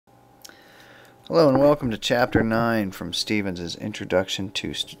Hello and welcome to Chapter 9 from Stevens' Introduction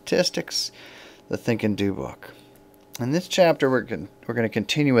to Statistics, the Think and Do book. In this chapter we're going to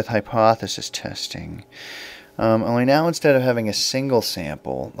continue with hypothesis testing, only now instead of having a single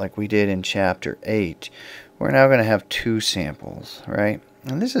sample like we did in Chapter 8, we're now going to have two samples, right?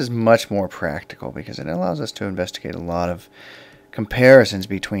 And this is much more practical because it allows us to investigate a lot of comparisons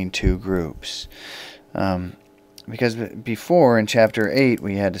between two groups. Because before in Chapter 8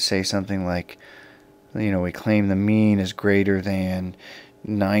 we had to say something like, we claim the mean is greater than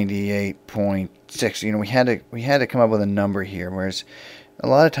 98.6. We had to come up with a number here. Whereas a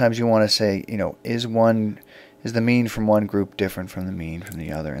lot of times you want to say, is the mean from one group different from the mean from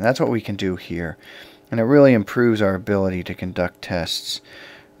the other? And that's what we can do here. And it really improves our ability to conduct tests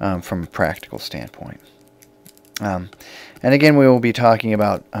from a practical standpoint. And again, we will be talking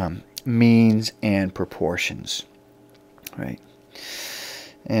about means and proportions, right?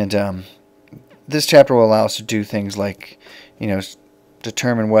 And this chapter will allow us to do things like,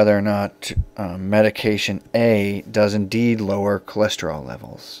 determine whether or not medication A does indeed lower cholesterol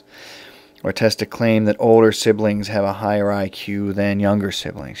levels, or test a claim that older siblings have a higher IQ than younger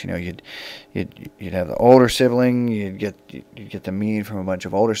siblings. You'd have the older sibling, you'd get the mean from a bunch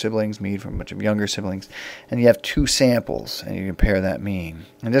of older siblings, mean from a bunch of younger siblings, and you have two samples, and you compare that mean.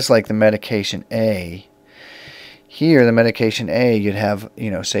 And just like the medication A, here, the medication A, you'd have,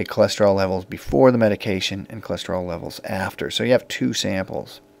 say cholesterol levels before the medication and cholesterol levels after. So you have two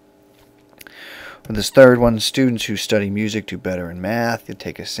samples. For this third one, students who study music do better in math. You'd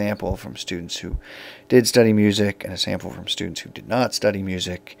take a sample from students who did study music and a sample from students who did not study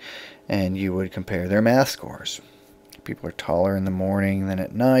music, and you would compare their math scores. People are taller in the morning than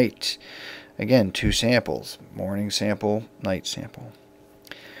at night. Again, two samples, morning sample, night sample.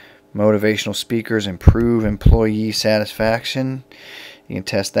 Motivational speakers improve employee satisfaction. You can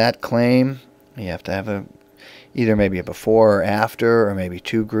test that claim. You have to have either maybe a before or after, or maybe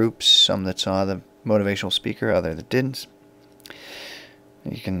two groups, some that saw the motivational speaker, other that didn't.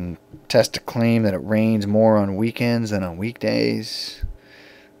 You can test a claim that it rains more on weekends than on weekdays.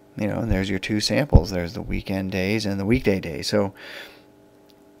 And there's your two samples. There's the weekend days and the weekday days. So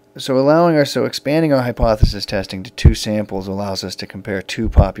expanding our hypothesis testing to two samples allows us to compare two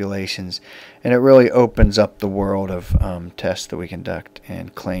populations, and it really opens up the world of tests that we conduct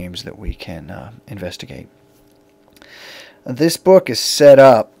and claims that we can investigate. This book is set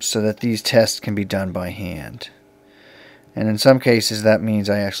up so that these tests can be done by hand. And in some cases that means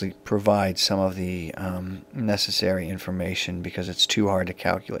I actually provide some of the necessary information because it's too hard to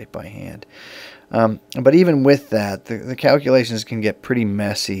calculate by hand. But even with that, the calculations can get pretty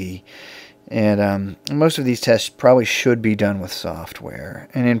messy, and most of these tests probably should be done with software.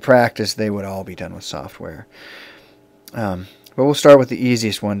 And in practice, they would all be done with software. But we'll start with the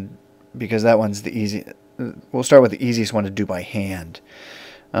easiest one because that one's the easy. We'll start with the easiest one to do by hand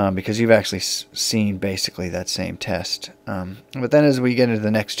because you've actually seen basically that same test. But then as we get into the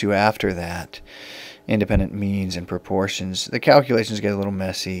next two after that, independent means and proportions, the calculations get a little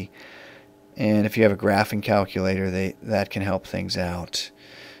messy. And if you have a graphing calculator, that can help things out,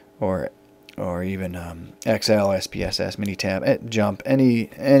 or even Excel, SPSS, Minitab, Jump,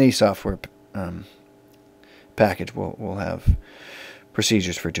 any software package will have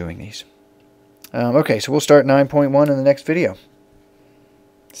procedures for doing these. Okay, so we'll start 9.1 in the next video.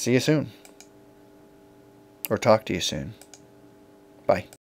 See you soon, or talk to you soon. Bye.